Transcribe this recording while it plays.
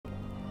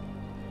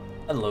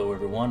Hello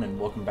everyone and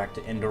welcome back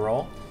to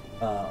Enderal.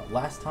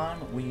 Last time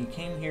we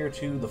came here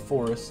to the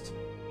forest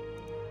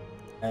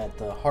at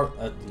the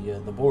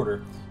the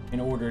border in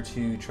order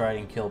to try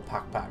and kill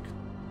Pak,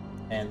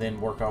 and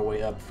then work our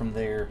way up from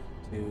there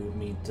to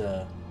meet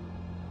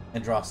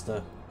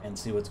Andrasta and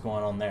see what's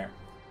going on there.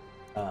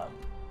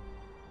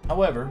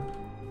 However,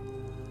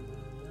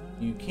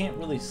 you can't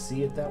really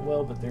see it that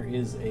well, but there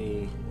is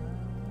a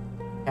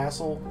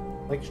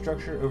castle-like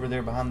structure over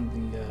there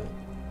behind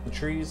the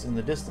trees in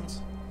the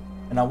distance.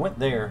 And I went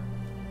there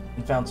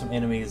and found some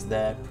enemies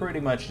that pretty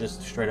much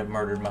just straight up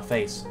murdered my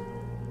face.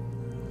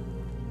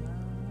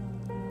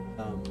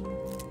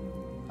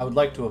 I would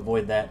like to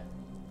avoid that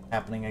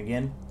happening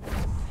again,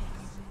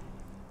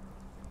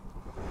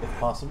 if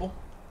possible.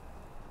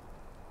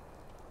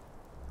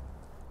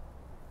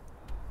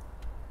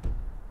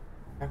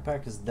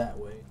 Backpack is that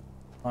way.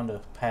 On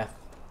the path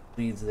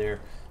leads there.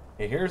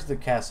 Okay, here's the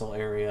castle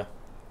area.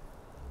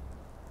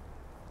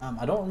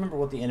 I don't remember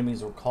what the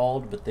enemies were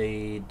called, but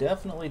they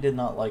definitely did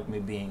not like me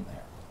being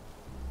there.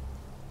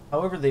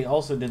 However, they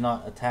also did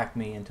not attack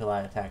me until I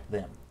attacked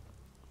them.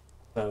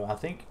 So I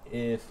think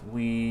if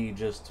we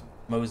just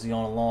mosey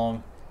on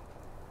along,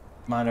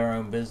 mind our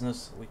own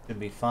business, we should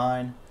be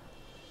fine.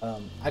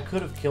 I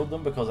could have killed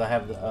them because I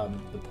have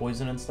the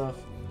poison and stuff.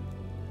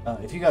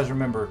 If you guys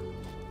remember,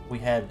 we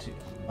had to...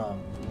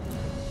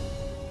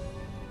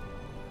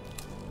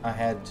 I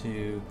had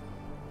to...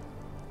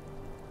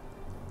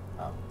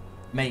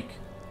 make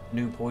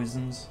new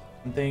poisons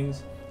and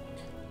things,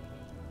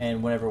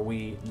 and whenever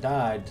we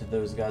died to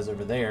those guys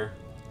over there,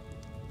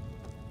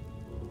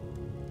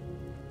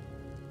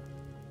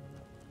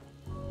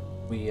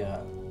 we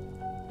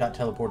got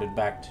teleported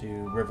back to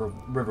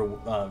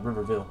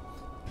Riverville.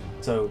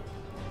 So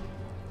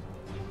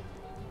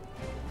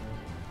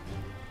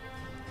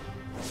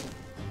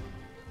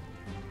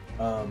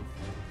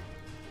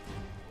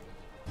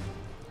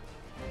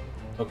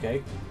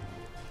okay.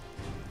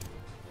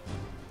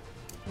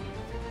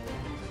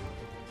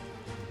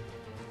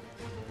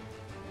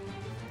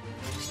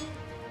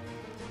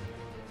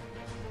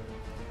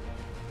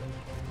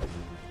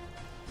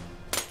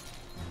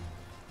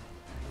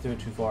 Threw it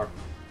too far.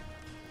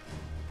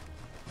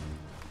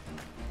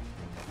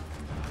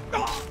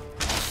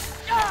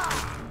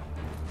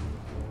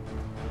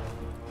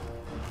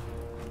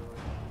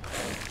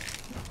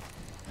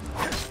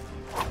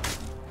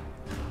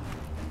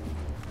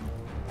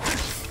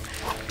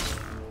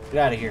 Get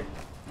out of here.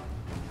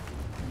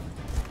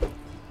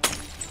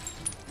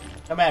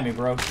 Come at me,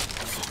 bro.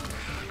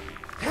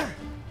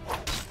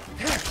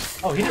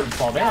 Oh, he didn't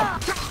fall down.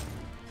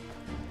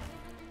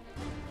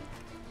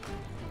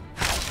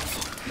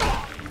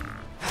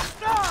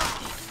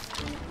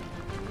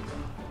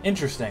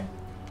 Interesting.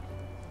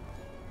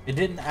 It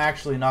didn't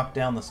actually knock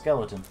down the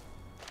skeleton.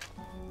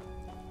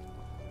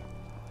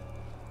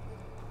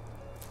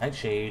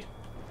 Nightshade.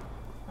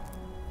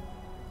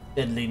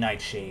 Deadly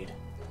nightshade.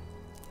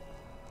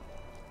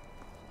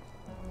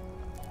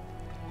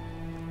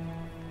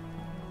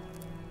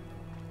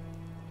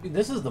 Dude,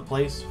 this is the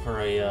place for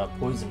a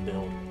poison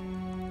build.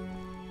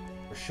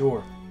 For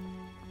sure.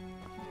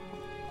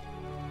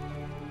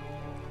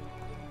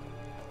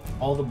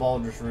 All the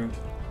Baldrus root.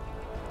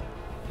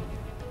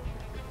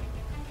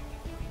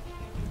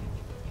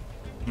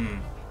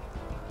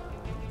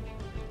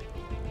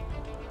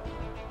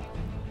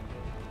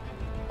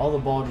 All the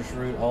Baldrus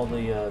root, all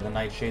the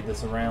nightshade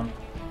that's around.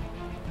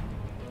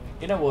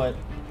 You know what?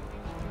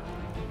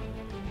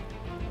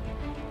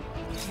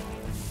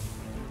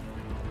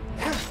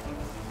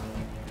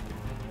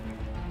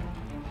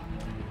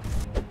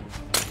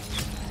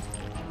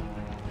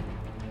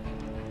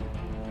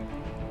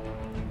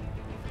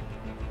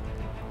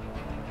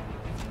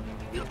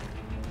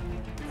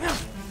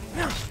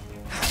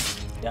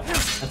 Yeah,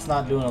 that's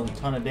not doing a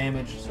ton of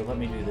damage, so let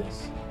me do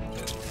this.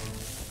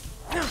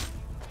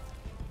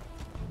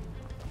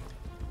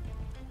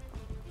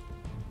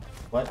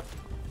 What?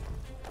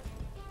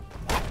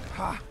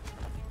 Ha!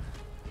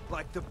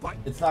 Like the bite.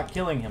 It's not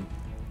killing him.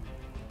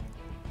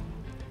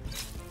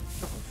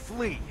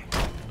 Flee.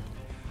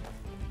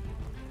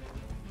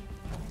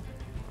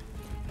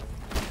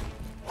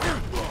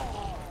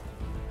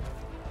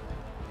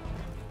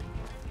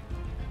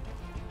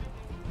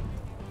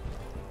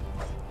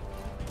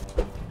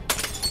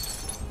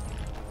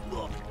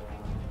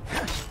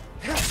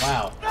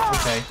 Wow.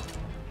 Okay.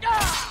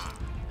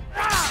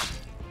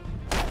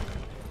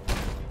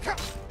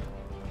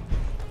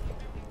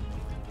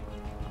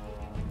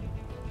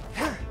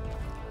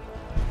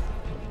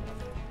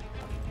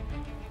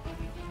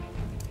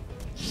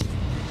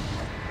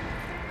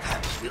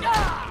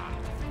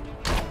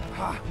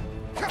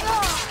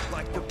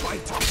 Like the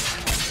bite.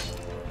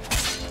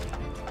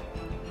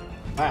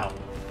 Wow.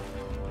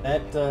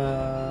 That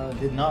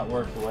did not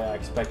work the way I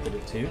expected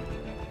it to.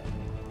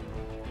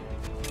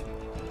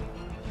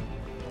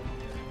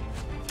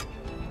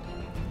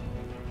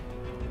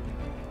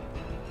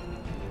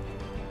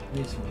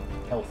 Need some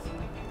health.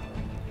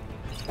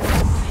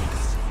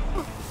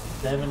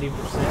 70%.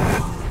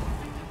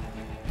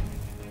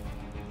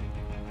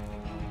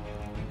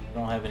 I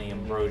don't have any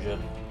ambrosia.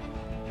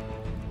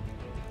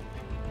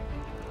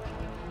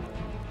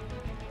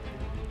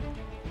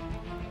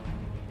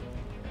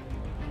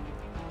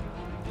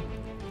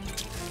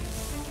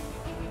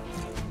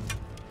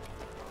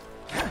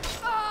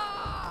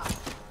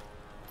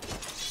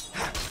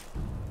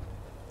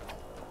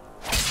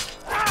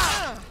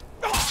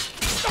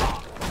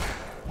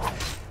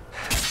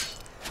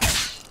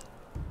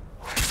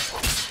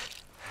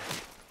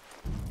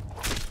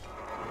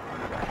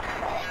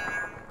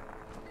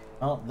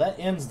 Well, that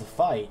ends the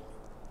fight,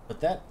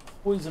 but that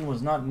poison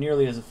was not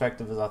nearly as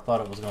effective as I thought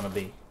it was going to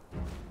be.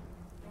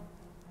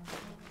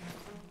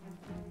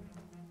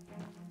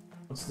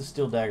 What's the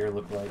steel dagger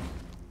look like?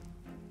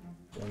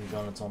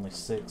 Gun, it's only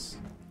 6.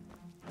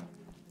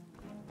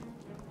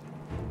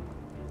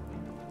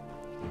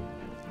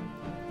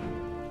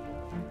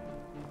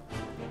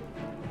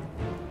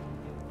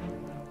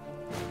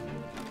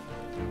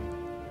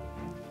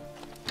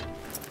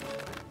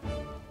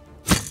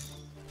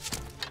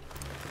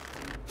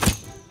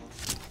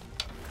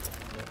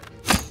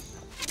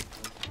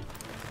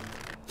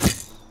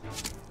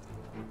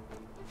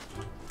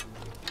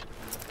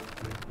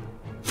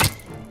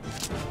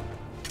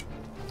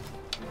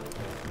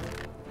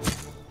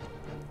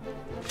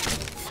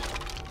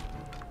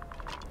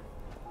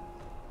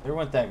 There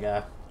went that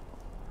guy.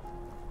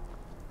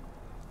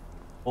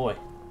 Boy.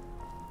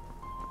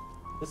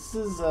 This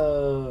is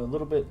a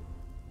little bit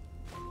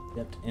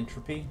depth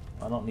entropy.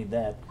 I don't need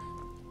that.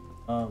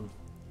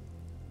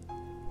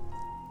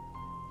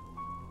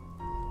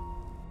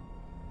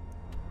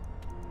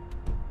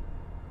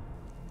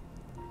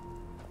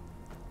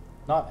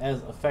 Not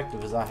as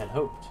effective as I had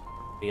hoped,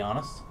 to be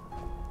honest.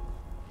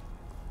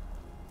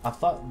 I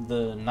thought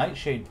the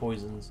nightshade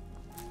poisons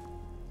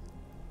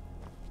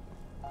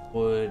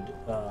would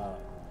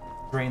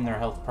drain their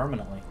health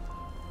permanently.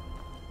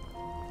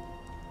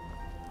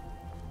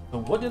 So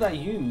what did I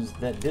use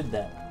that did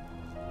that?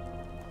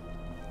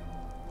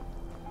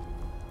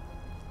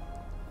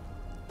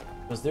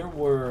 Because there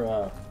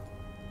were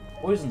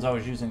poisons I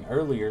was using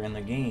earlier in the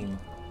game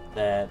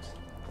that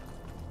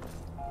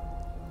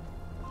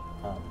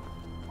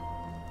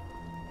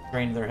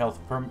drained their health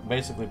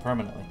basically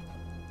permanently.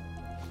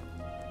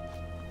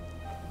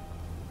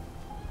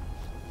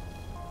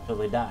 So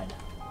they died.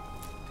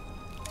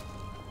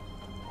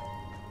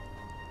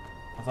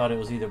 I thought it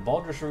was either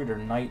Baldur's Root or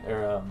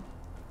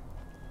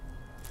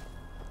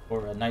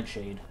a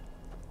Nightshade.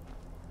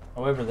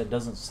 However, that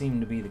doesn't seem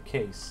to be the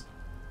case.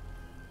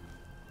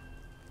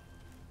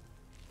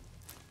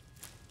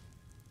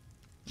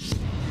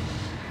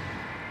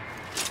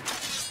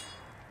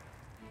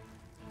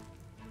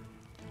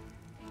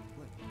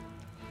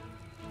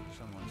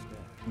 Someone's dead.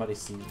 Somebody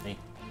sees me.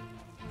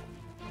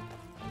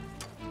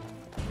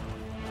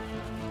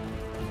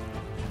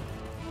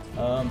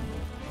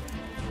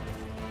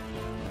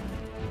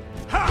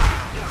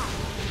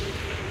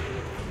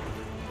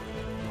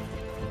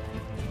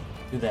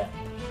 Do that.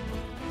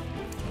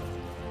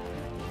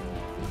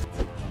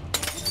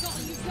 That's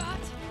all you got?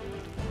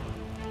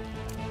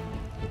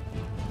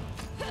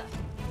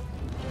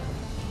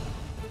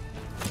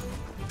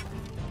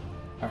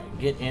 Alright,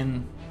 get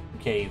in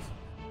the cave.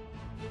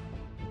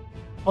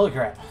 Holy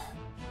crap.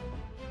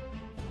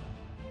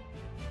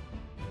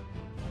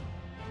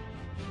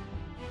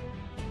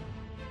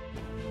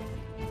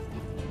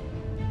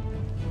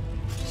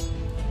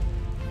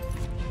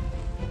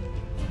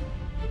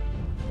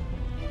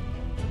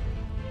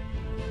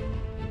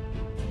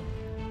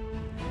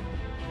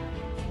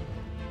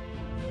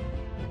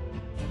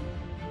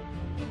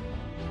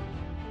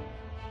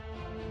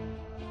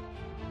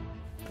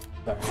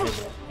 Sorry, I had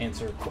to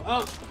answer.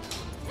 Oh!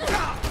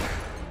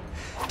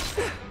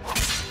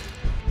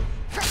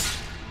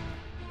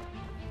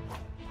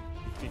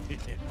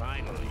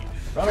 Finally.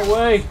 Run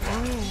away!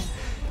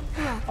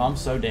 I'm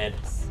so dead.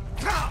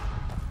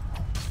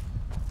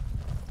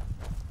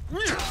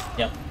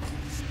 Yep.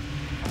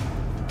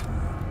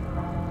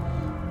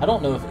 I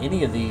don't know if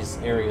any of these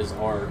areas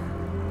are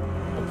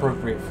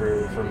appropriate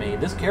for me.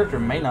 This character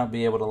may not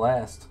be able to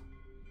last.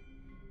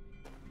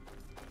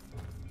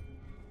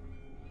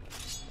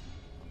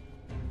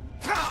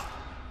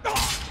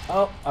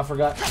 Oh, I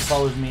forgot. It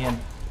follows me in.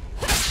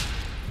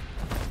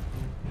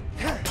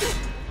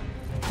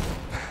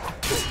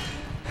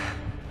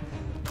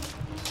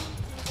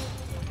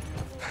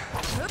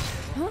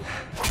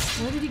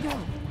 Where did he go?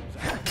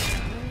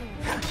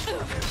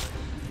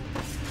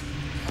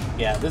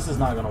 Yeah, this is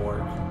not gonna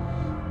work.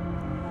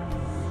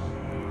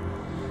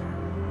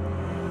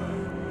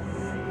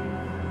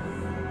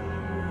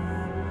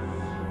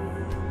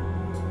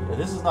 Yeah,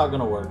 this is not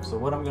gonna work. So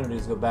what I'm gonna do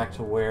is go back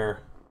to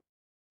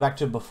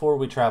before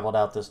we traveled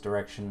out this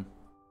direction.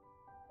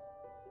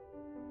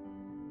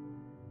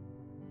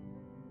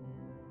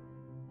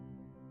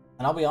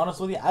 And I'll be honest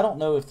with you, I don't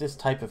know if this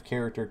type of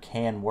character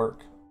can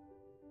work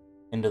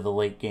into the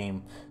late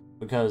game,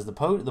 because the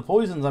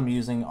poisons I'm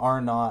using are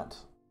not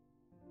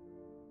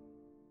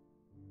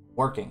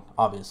working,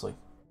 obviously.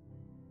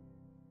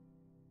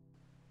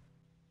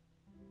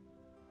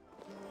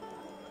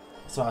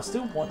 So I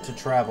still want to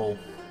travel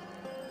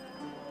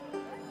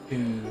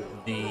to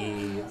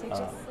the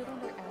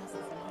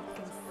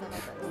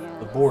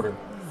border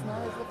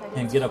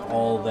and get up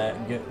all that,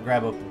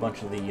 grab up a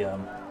bunch of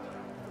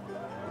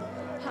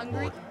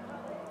Hungry?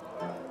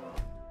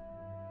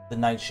 the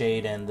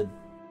Nightshade and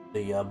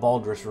the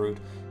Baldrus root.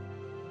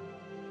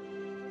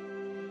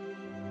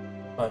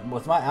 But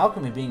with my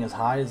alchemy being as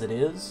high as it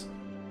is,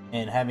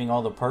 and having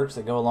all the perks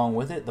that go along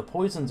with it, the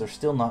poisons are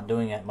still not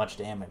doing that much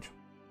damage.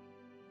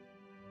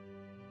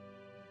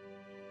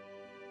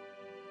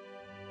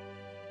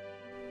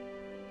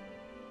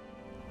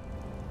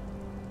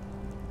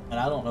 And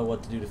I don't know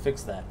what to do to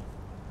fix that.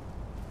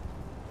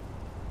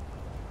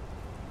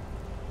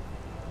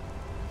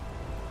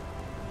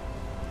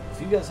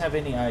 If you guys have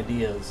any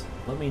ideas,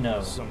 let me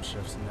know. Some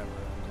shifts never end.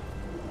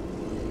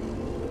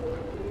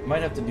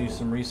 Might have to do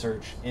some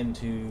research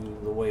into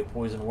the way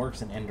poison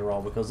works in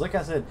Enderal, because like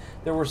I said,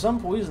 there were some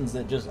poisons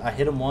that just, I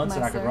hit them once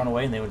and I could run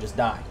away and they would just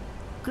die.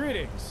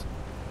 Greetings.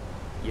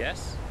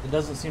 Yes? It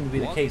doesn't seem to be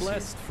the case here.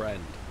 Blessed,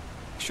 friend.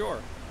 Sure.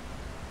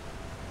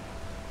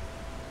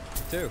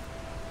 You too.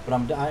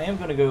 But I am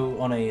going to go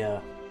on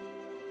a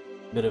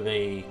bit of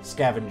a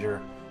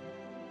scavenger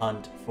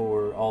hunt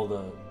for all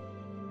the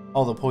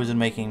poison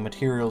making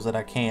materials that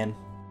I can.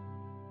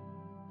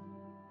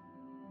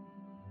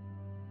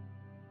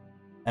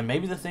 And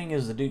maybe the thing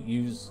is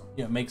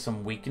to make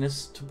some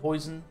weakness to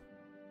poison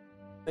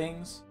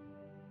things.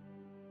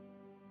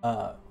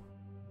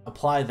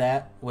 Apply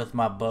that with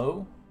my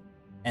bow,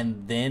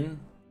 and then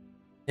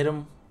hit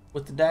them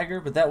with the dagger.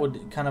 But that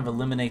would kind of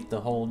eliminate the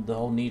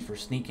whole need for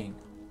sneaking.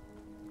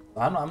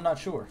 I'm not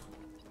sure.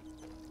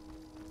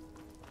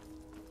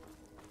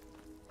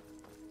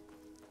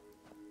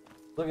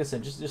 Like I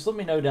said, just let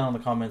me know down in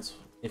the comments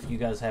if you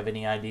guys have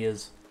any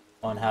ideas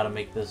on how to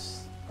make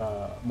this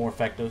more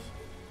effective.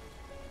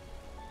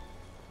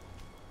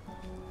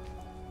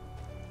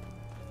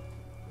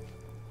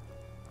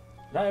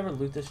 Did I ever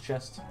loot this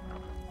chest?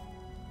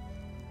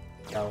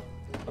 No,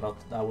 but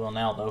I will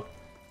now though.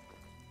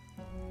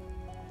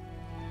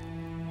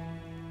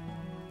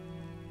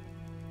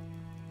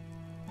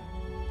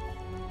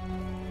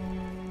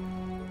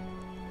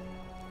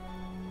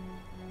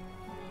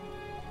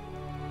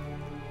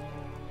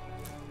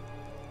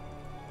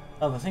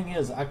 Oh, the thing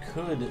is, I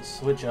could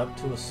switch up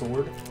to a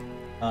sword.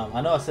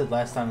 I know I said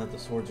last time that the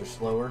swords are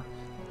slower,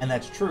 and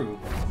that's true.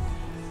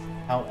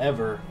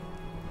 However,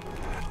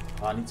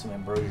 oh, I need some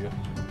ambrosia.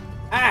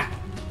 Ah!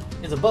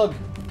 It's a bug!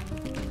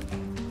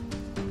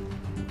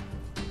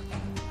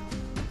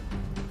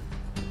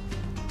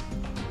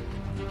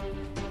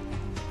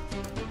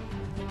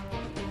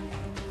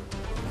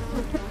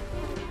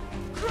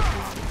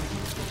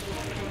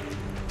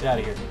 Get out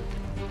of here.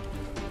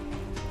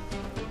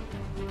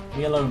 Leave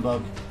me alone,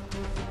 bug.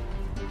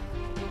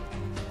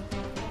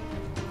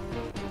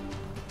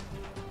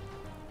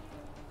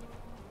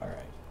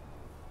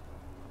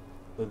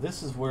 So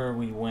this is where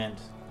we went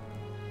to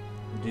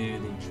do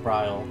the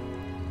trial,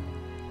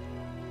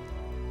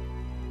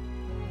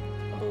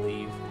 I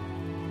believe,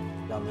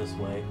 down this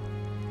way.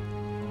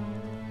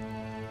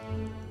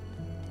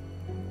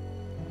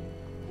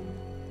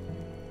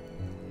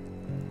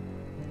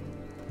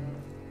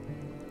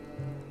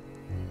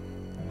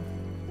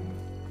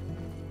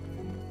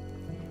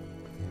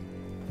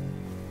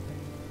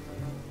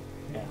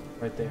 Yeah,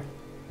 right there.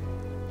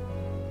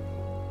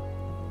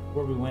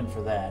 Where we went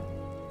for that.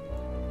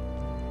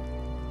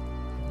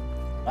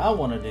 What I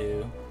want to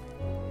do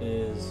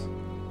is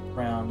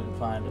round and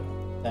find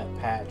that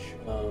patch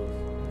of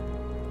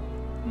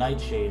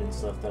nightshade and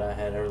stuff that I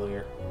had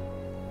earlier.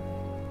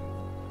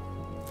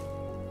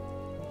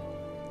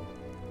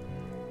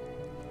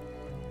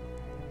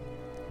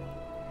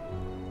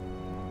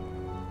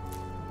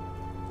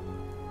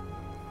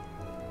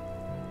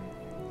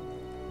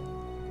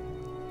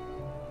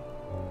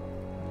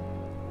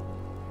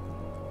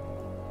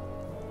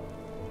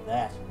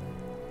 That.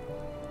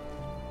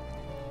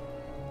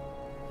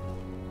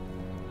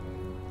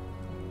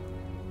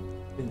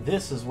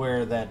 This is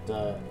where that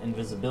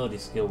invisibility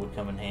skill would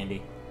come in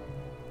handy.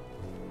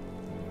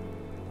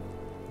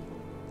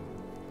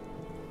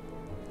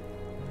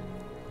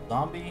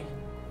 Zombie?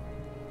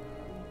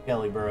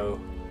 Kelly, bro.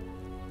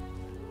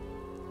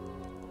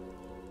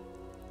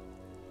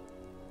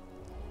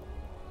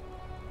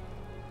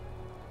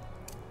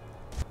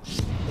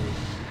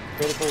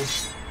 Critical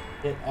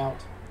hit out.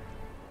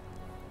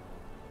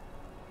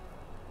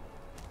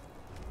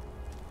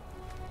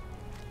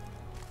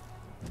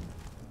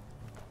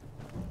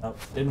 Oh,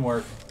 didn't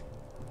work.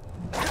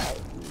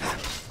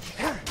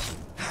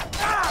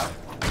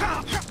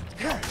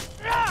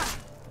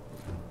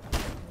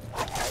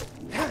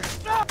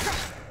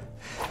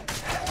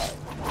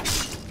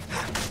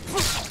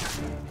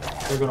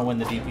 They're gonna win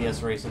the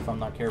DPS race if I'm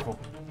not careful.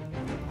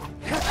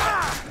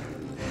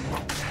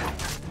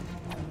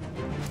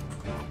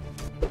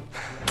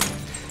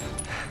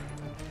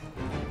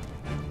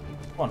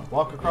 Come on,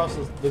 walk across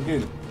the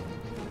goo.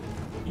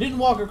 You didn't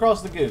walk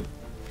across the goo.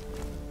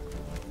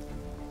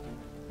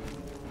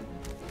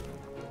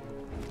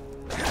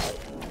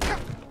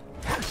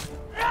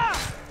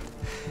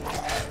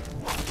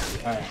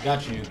 Alright,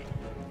 got you.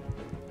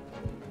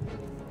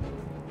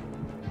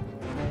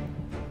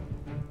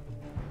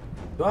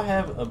 Do I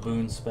have a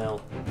boon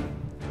spell?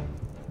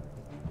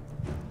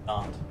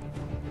 Not.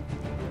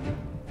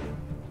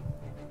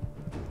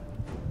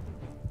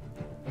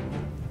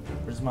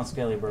 Where's my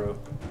skelly bro?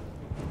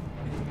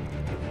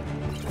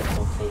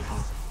 Oh,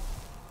 potions.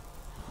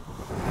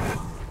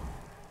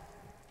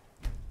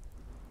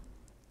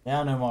 Yeah,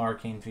 I know my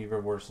arcane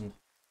fever worsened.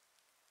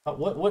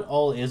 What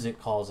all is it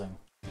causing?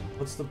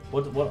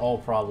 What all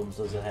problems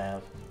does it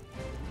have?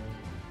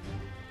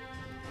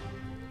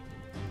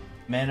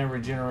 Mana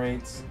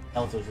regenerates,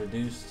 health is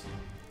reduced.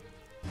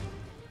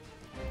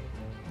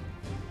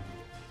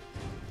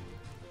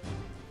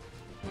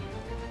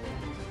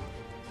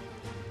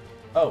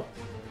 Oh,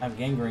 I have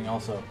gangrene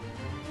also.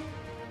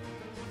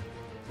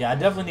 Yeah, I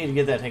definitely need to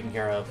get that taken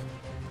care of.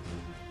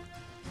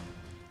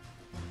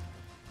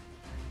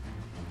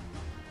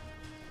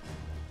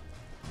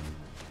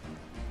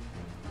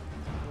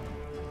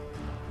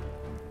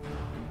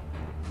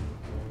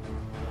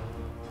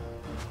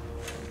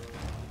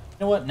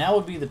 You know what? Now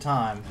would be the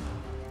time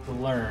to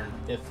learn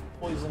if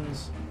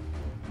poisons...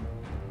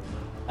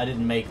 I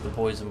didn't make the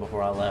poison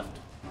before I left.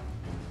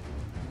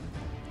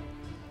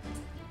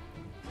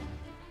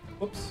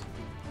 Whoops.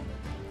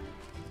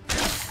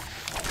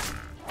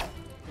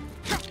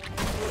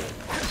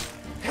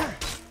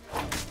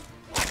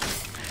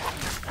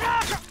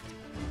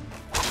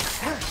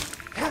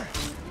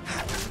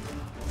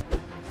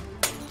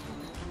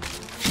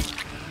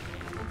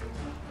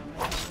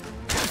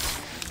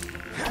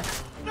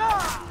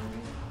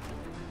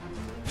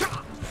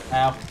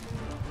 Ow.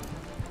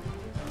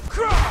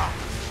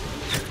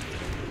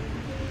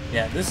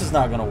 Yeah, this is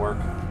not gonna work.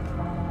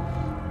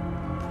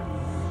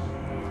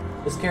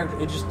 This character,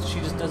 she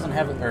just doesn't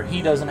have, or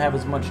he doesn't have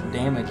as much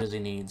damage as he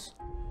needs.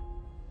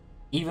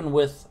 Even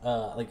with,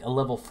 like a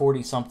level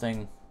 40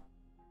 something,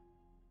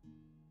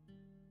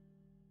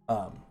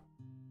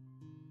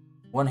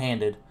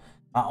 one-handed,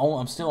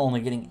 I'm still only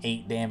getting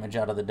 8 damage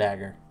out of the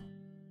dagger.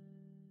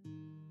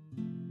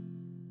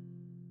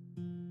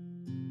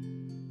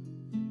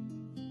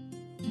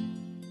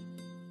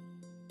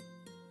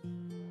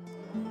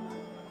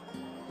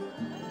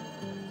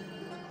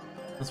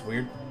 That's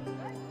weird.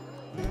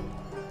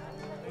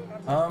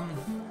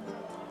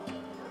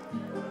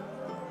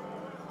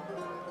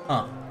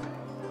 Huh.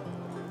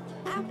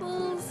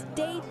 Apples,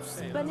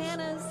 dates,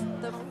 bananas,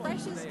 the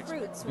freshest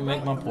fruits We make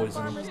right my from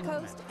poison. the Farmer's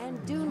Coast and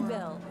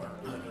Duneville.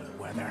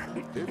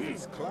 If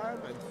it's clam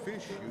and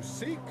fish you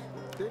seek,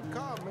 then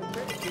come and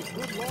take a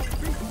good long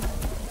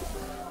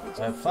feast.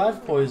 So I have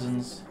 5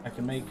 poisons. I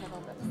can make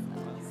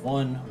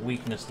 1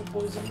 weakness to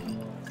poison.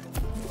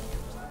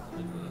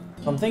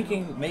 So I'm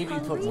thinking maybe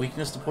put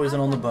weakness to poison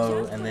on the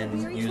bow and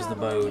then use the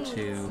bow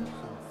to...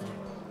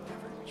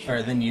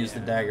 Or then use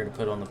the dagger to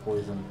put on the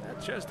poison.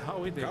 That's just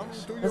how it is.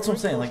 That's what I'm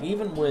saying, like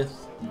even with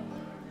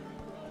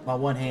my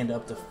one hand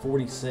up to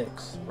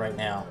 46 right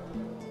now,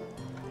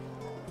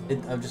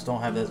 I just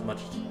don't have as much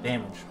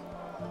damage.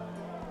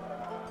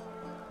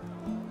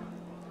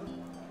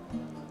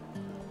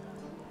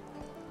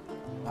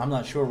 I'm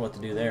not sure what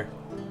to do there,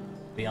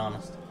 to be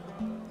honest.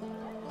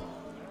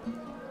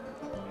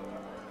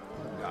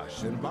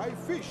 Gosh, and buy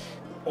fish.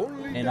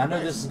 Only And I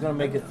know this is going to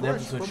make the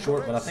episode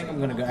short, but I think I'm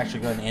going to actually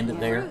go ahead and end it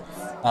there.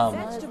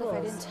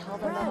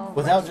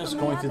 Without just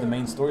going through the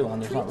main storyline,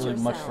 there's not really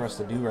much for us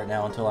to do right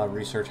now until I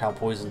research how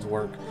poisons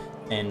work,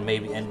 and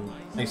like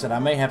I said, I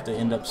may have to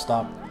end up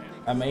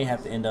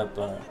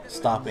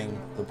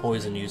stopping the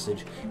poison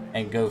usage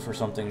and go for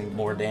something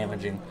more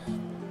damaging.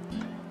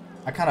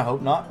 I kind of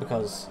hope not,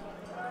 because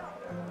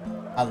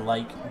I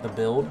like the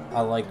build.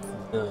 I like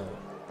the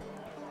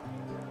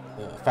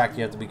fact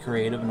you have to be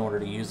creative in order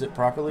to use it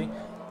properly.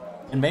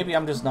 And maybe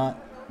I'm just not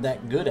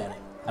that good at it.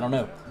 I don't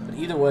know. But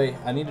either way,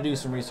 I need to do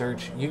some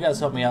research. You guys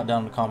help me out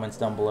down in the comments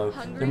down below.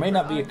 There may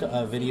not be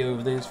a video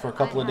of this for a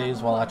couple of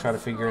days while I try to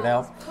figure it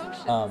out.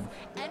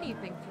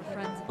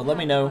 But let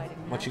me know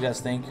what you guys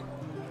think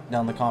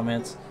down in the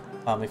comments.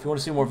 If you want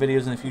to see more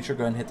videos in the future,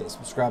 go ahead and hit that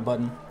subscribe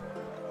button.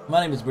 My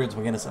name is Beards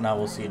McGinnis, and I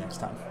will see you next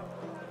time.